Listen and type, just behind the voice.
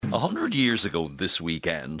100 years ago this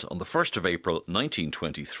weekend, on the 1st of April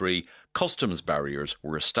 1923, customs barriers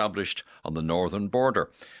were established on the northern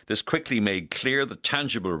border. This quickly made clear the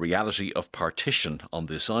tangible reality of partition on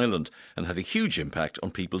this island and had a huge impact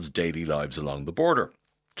on people's daily lives along the border.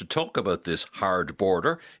 To talk about this hard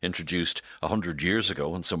border, introduced 100 years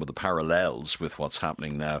ago, and some of the parallels with what's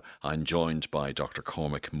happening now, I'm joined by Dr.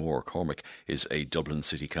 Cormac Moore. Cormac is a Dublin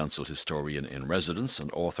City Council historian in residence and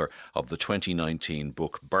author of the 2019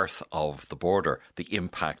 book Birth of the Border, The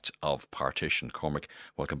Impact of Partition. Cormac,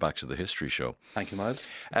 welcome back to the History Show. Thank you, Myles.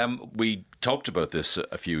 We talked about this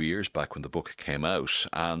a few years back when the book came out,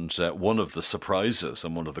 and one of the surprises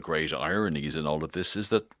and one of the great ironies in all of this is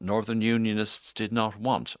that Northern Unionists did not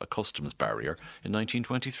want a customs barrier in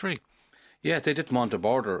 1923. Yeah, they didn't want a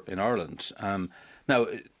border in Ireland. Now,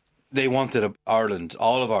 they wanted Ireland,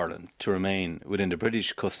 all of Ireland, to remain within the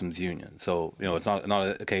British Customs Union. So, it's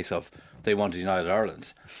not a case of they wanted United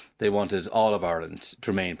Ireland. They wanted all of Ireland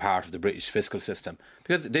to remain part of the British fiscal system.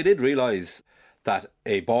 Because they did realise that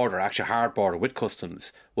a border, actually a hard border with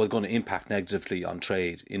customs, was going to impact negatively on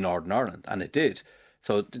trade in Northern Ireland. And it did.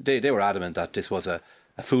 So they were adamant that this was a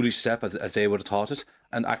foolish step, as they would have thought it.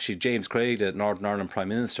 And actually, James Craig, the Northern Ireland Prime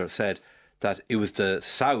Minister, said that it was the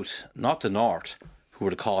South, not the North, who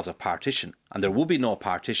were the cause of partition. And there would be no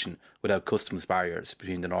partition without customs barriers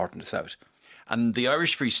between the North and the South. And the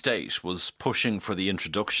Irish Free State was pushing for the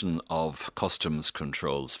introduction of customs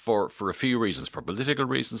controls for a few reasons, for political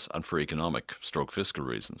reasons and for economic fiscal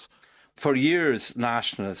reasons. For years,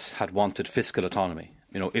 nationalists had wanted fiscal autonomy,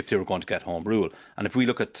 if they were going to get home rule. And if we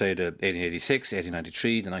look at, say, the 1886,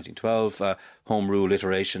 1893, the 1912 home rule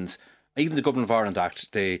iterations, even the Government of Ireland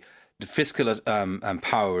Act, the fiscal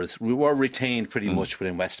powers were retained pretty much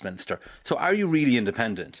within Westminster. So are you really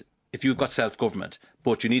independent if you've got self-government,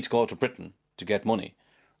 but you need to go to Britain to get money,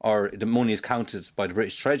 or the money is counted by the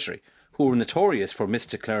British Treasury, who were notorious for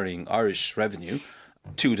misdeclaring Irish revenue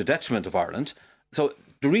to the detriment of Ireland? So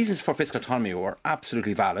the reasons for fiscal autonomy were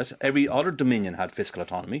absolutely valid. Every other dominion had fiscal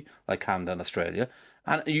autonomy, like Canada and Australia.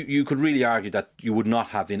 And you could really argue that you would not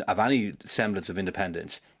have any semblance of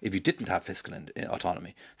independence if you didn't have fiscal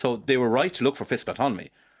autonomy. So they were right to look for fiscal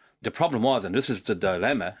autonomy. The problem was, and this was the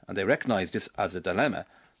dilemma, and they recognised this as a dilemma,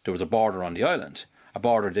 there was a border on the island, a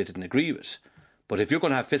border they didn't agree with. But if you're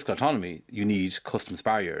going to have fiscal autonomy, you need customs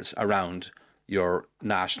barriers around your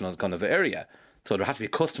national kind of area. So there had to be a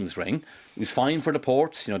customs ring. It was fine for the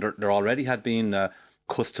ports. There already had been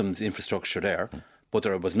customs infrastructure there, but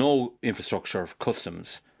there was no infrastructure for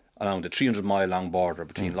customs along the 300-mile-long border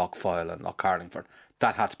between Lough and Carlingford.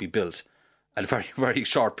 That had to be built at a very, very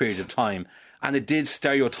short period of time. And it did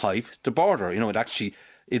stereotype the border.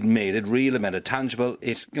 It made it real, it made it tangible.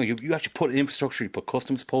 You actually put infrastructure, you put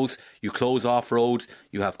customs posts, you close off roads,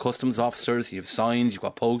 you have customs officers, you have signs, you've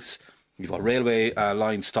got posts. You've got railway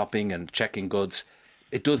lines stopping and checking goods.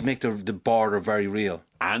 It does make the border very real.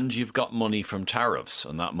 And you've got money from tariffs,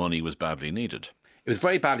 and that money was badly needed. It was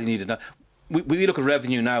very badly needed. Now, we look at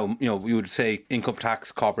revenue now, we would say income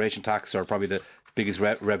tax, corporation tax are probably the biggest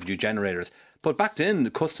revenue generators. But back then,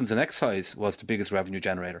 the customs and excise was the biggest revenue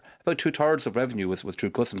generator. About 2/3 of revenue was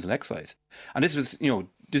through customs and excise. And this was,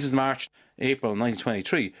 this is March, April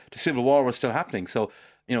 1923. The Civil War was still happening. So,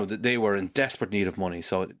 they were in desperate need of money.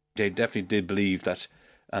 So they definitely did believe that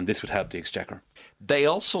this would help the Exchequer. They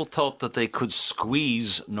also thought that they could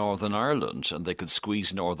squeeze Northern Ireland and they could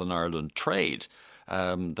squeeze Northern Ireland trade.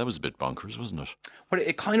 That was a bit bonkers, wasn't it? Well,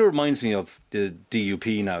 it kind of reminds me of the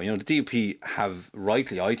DUP now. The DUP have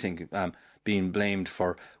rightly, I think, been blamed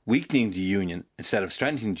for weakening the union instead of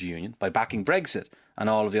strengthening the union by backing Brexit and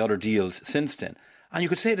all of the other deals since then. And you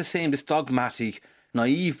could say the same, this dogmatic,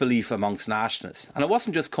 naive belief amongst nationalists. And it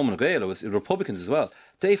wasn't just Cumann Gael, it was Republicans as well.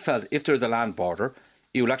 They felt if there's a land border,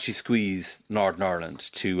 it will actually squeeze Northern Ireland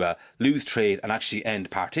to lose trade and actually end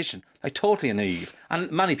partition. Totally naive. And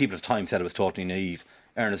many people at the time said it was totally naive.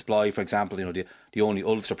 Ernest Bligh, for example, the only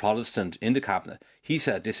Ulster Protestant in the cabinet, he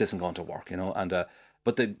said this isn't going to work,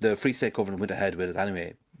 but the Free State government went ahead with it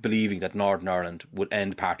anyway, believing that Northern Ireland would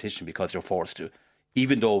end partition because they were forced to,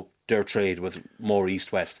 even though their trade was more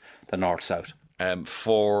east-west than north-south.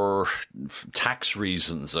 For tax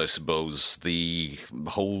reasons, I suppose, the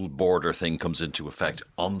whole border thing comes into effect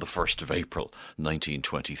on the 1st of April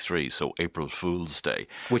 1923, so April Fool's Day.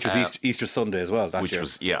 Which was Easter Sunday as well that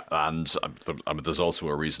year. And there's also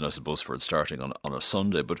a reason, I suppose, for it starting on a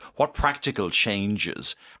Sunday. But what practical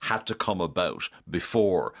changes had to come about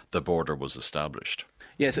before the border was established?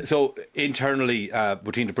 Yes, so internally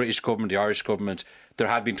between the British government, the Irish government, there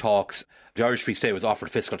had been talks. The Irish Free State was offered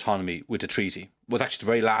fiscal autonomy with the treaty. It was actually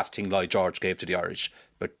the very last thing Lloyd George gave to the Irish,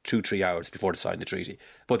 about 2-3 hours before they signed the treaty.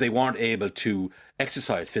 But they weren't able to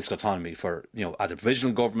exercise fiscal autonomy for, as a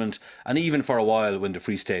provisional government, and even for a while when the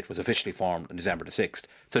Free State was officially formed on December the 6th.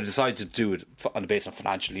 So they decided to do it on the basis of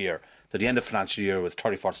financial year. So the end of financial year was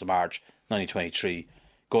 31st of March 1923.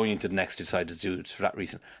 Going into the next, they decided to do it for that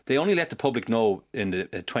reason. They only let the public know in the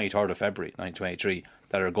 23rd of February 1923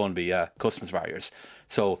 that there are going to be customs barriers.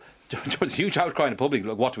 So there was a huge outcry in the public.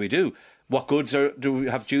 Like, what do we do? What goods do we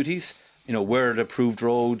have duties? Where are the approved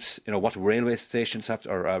roads? What railway stations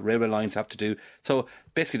railway lines have to do? So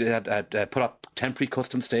basically, they had put up temporary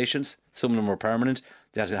customs stations. Some of them were permanent.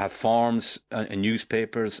 They had to have forms and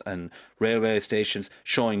newspapers and railway stations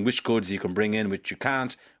showing which goods you can bring in, which you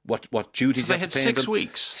can't. What duties so you have to pay. They had 6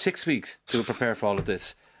 weeks. 6 weeks to prepare for all of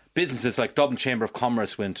this. Businesses like Dublin Chamber of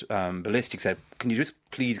Commerce went ballistic, said, can you just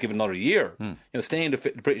please give another year? Stay in the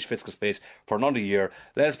British fiscal space for another year.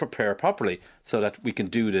 Let us prepare properly so that we can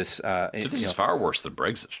do this. So this is far worse than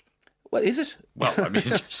Brexit. Well, is it? Well, I mean,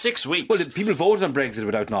 6 weeks. Well, people voted on Brexit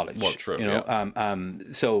without knowledge. Well, true.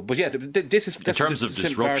 But yeah, this is in terms of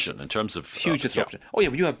disruption, in terms of huge disruption. Yeah. Oh yeah,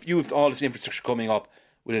 but you have all this infrastructure coming up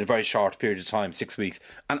within a very short period of time, 6 weeks,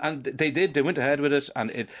 and they went ahead with it,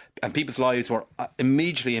 and people's lives were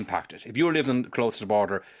immediately impacted. If you were living close to the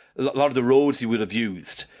border, a lot of the roads you would have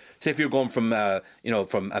used. Say if you're going from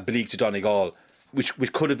from Beleek to Donegal,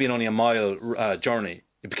 which could have been only a mile journey,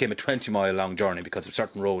 it became a 20-mile long journey because of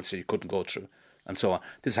certain roads that you couldn't go through, and so on.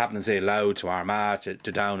 This happened in, say, Louth to Armagh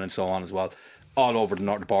to Down and so on as well, all over the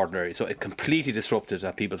northern border area. So it completely disrupted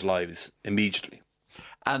people's lives immediately.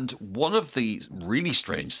 And one of the really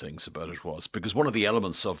strange things about it was, because one of the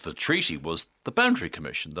elements of the treaty was the Boundary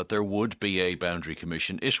Commission, that there would be a Boundary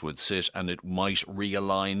Commission, it would sit and it might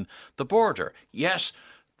realign the border. Yet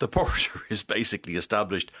the border is basically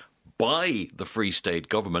established by the Free State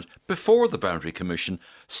government before the Boundary Commission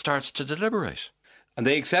starts to deliberate. And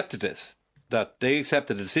they accepted this, that they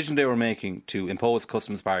accepted the decision they were making to impose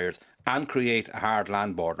customs barriers and create a hard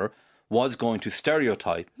land border was going to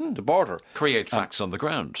stereotype the border. Create facts on the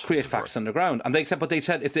ground. Create facts on the ground. And they accept, but they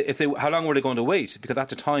said, if they, how long were they going to wait? Because at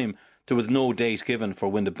the time, there was no date given for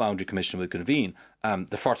when the Boundary Commission would convene.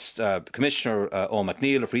 The first commissioner,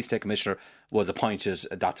 O'Macneil, a Free State commissioner, was appointed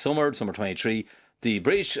that summer 23. The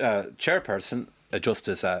British chairperson,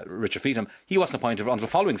 Justice Richard Feetham, he wasn't appointed until the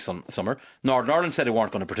following summer. Northern Ireland said they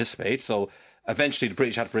weren't going to participate, so eventually the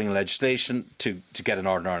British had to bring in legislation to get a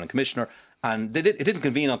Northern Ireland commissioner. And it didn't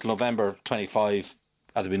convene until November 25,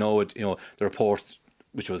 as we know it. The report,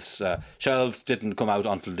 which was shelved, didn't come out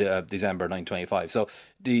until December 1925. So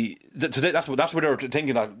that's what they were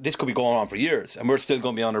thinking, that this could be going on for years, and we're still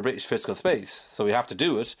going to be under British fiscal space. So we have to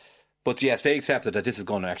do it. But yes, they accepted that this is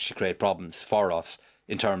going to actually create problems for us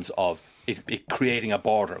in terms of it creating a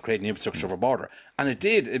border, creating infrastructure of a border. And it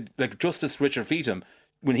did. Like Justice Richard Feetham,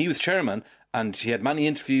 when he was chairman, and he had many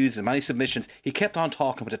interviews and many submissions, he kept on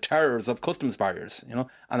talking about the terrors of customs barriers,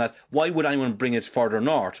 and that why would anyone bring it further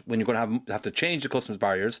north when you're going to have to change the customs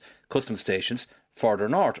barriers, customs stations, further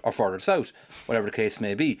north or further south, whatever the case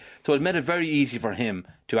may be. So it made it very easy for him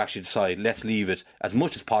to actually decide, let's leave it as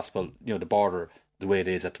much as possible, the border the way it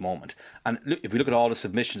is at the moment. And look, if we look at all the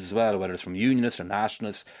submissions as well, whether it's from unionists or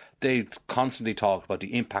nationalists, they constantly talk about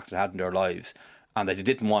the impact it had in their lives, and that they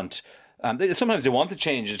didn't want... sometimes they want to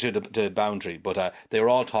change it to the boundary, but they were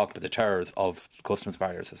all talking about the terrors of customs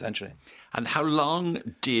barriers, essentially. And how long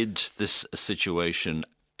did this situation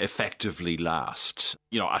effectively last?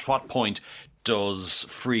 At what point does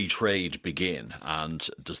free trade begin, and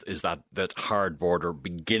is that hard border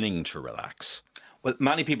beginning to relax? Well,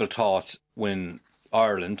 many people thought when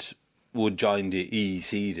Ireland would join the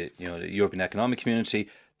EEC, the European Economic Community,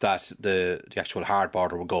 that the actual hard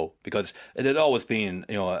border would go, because it had always been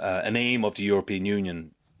an aim of the European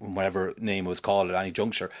Union, whatever name it was called at any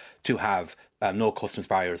juncture, to have no customs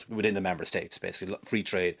barriers within the member states, basically free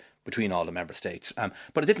trade between all the member states.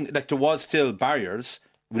 But it didn't, there was still barriers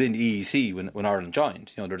within the EEC when Ireland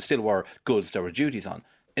joined. There still were goods there were duties on.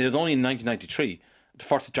 It was only in 1993, the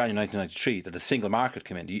 1st of January 1993, that the single market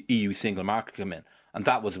came in, the EU single market came in, and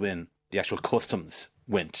that was when the actual customs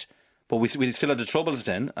went. But we still had the troubles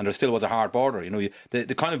then, and there still was a hard border.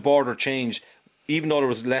 The kind of border change, even though there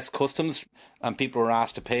was less customs and people were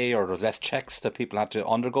asked to pay, or there was less checks that people had to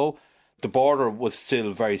undergo, the border was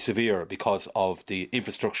still very severe because of the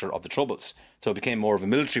infrastructure of the troubles. So it became more of a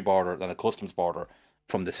military border than a customs border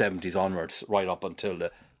from the 70s onwards, right up until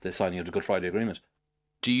the signing of the Good Friday Agreement.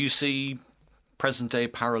 Do you see present-day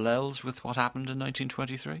parallels with what happened in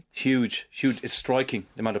 1923? Huge. It's striking,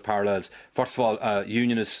 the amount of parallels. First of all,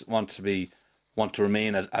 unionists want to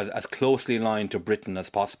remain as closely aligned to Britain as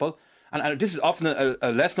possible. And this is often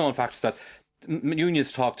a less-known fact, is that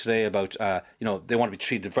unions talk today about, they want to be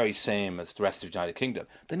treated very same as the rest of the United Kingdom.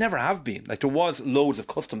 They never have been. Like, there was loads of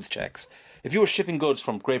customs checks. If you were shipping goods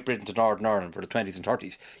from Great Britain to Northern Ireland for the 20s and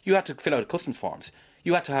 30s, you had to fill out customs forms.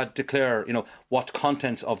 You had to declare, what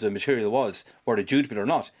contents of the material was, were they due to be or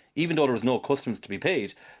not. Even though there was no customs to be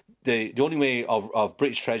paid, the only way of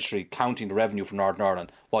British Treasury counting the revenue from Northern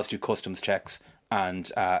Ireland was through customs checks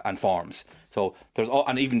and forms. So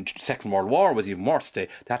and even Second World War was even worse. They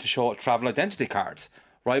had to show travel identity cards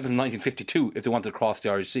right in 1952 if they wanted to cross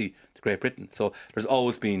the Irish Sea to Great Britain. So there's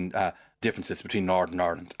always been differences between Northern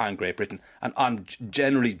Ireland and Great Britain, and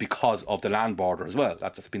generally because of the land border as well.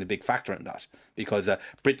 That's been a big factor in that, because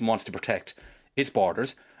Britain wants to protect its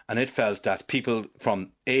borders, and it felt that people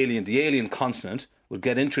from the alien continent would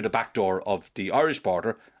get in through the back door of the Irish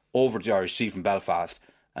border over the Irish Sea from Belfast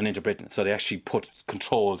and into Britain. So they actually put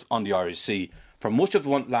controls on the Irish Sea for much of the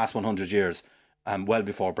last 100 years, well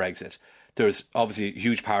before Brexit. There's obviously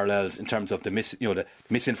huge parallels in terms of the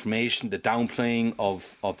misinformation, the downplaying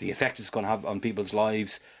of the effect it's going to have on people's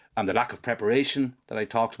lives, and the lack of preparation that I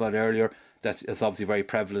talked about earlier. That is obviously very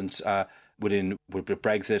prevalent with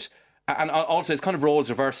Brexit. And also, it's kind of roles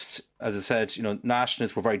reversed. As I said,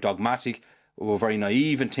 nationalists were very dogmatic, were very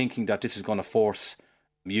naive in thinking that this is going to force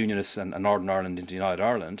unionists and Northern Ireland into United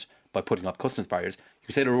Ireland by putting up customs barriers. You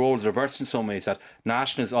could say the roles reversed in some ways, that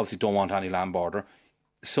nationalists obviously don't want any land border.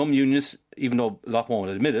 Some unionists, even though a lot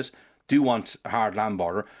won't admit it, do want a hard land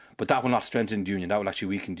border, but that will not strengthen the union. That will actually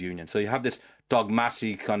weaken the union. So you have this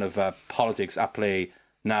dogmatic kind of politics at play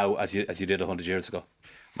now as you did 100 years ago.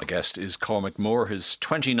 My guest is Cormac Moore. His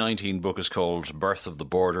 2019 book is called Birth of the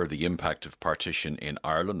Border, The Impact of Partition in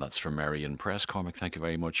Ireland. That's from Merrion Press. Cormac, thank you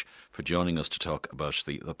very much for joining us to talk about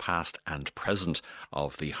the past and present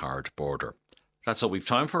of the hard border. That's all we've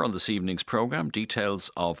time for on this evening's programme. Details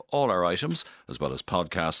of all our items, as well as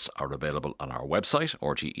podcasts, are available on our website,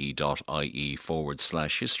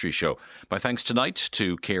 rte.ie/history show. My thanks tonight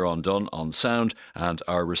to Ciarán Dunn on sound and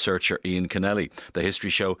our researcher Ian Kennelly. The History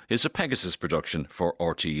Show is a Pegasus production for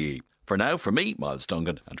RTE. For now, from me, Myles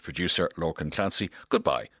Dungan, and producer Lorcan Clancy,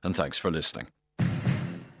 goodbye and thanks for listening.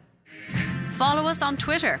 Follow us on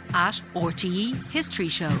Twitter @RTE History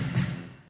Show.